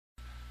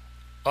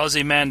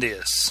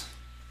Ozymandias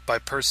by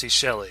Percy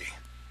Shelley.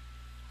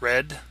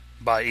 Read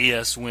by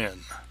E.S.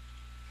 Wynne.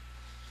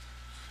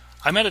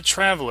 I met a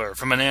traveler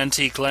from an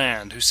antique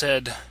land who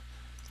said,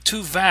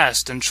 "Two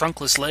vast and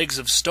trunkless legs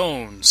of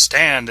stone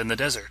stand in the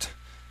desert.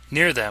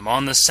 Near them,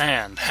 on the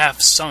sand,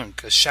 half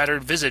sunk, a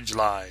shattered visage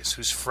lies,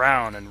 whose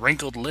frown and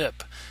wrinkled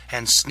lip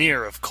and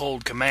sneer of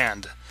cold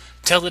command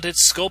tell that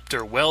its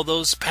sculptor well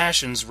those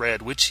passions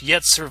read which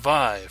yet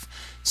survive,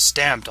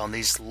 stamped on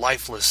these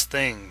lifeless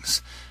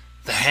things,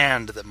 the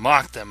hand that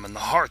mocked them and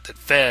the heart that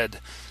fed.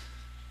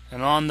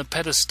 And on the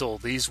pedestal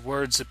these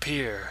words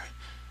appear: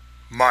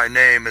 My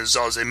name is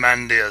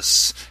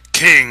Ozymandias,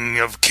 King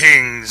of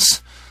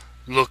Kings.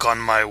 Look on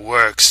my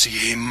works,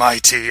 ye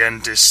mighty,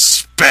 and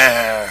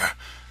despair."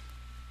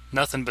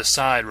 Nothing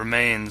beside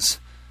remains.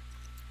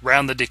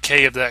 Round the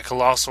decay of that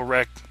colossal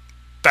wreck,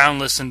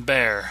 boundless and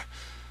bare,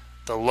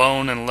 the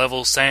lone and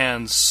level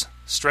sands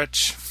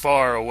stretch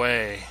far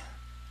away.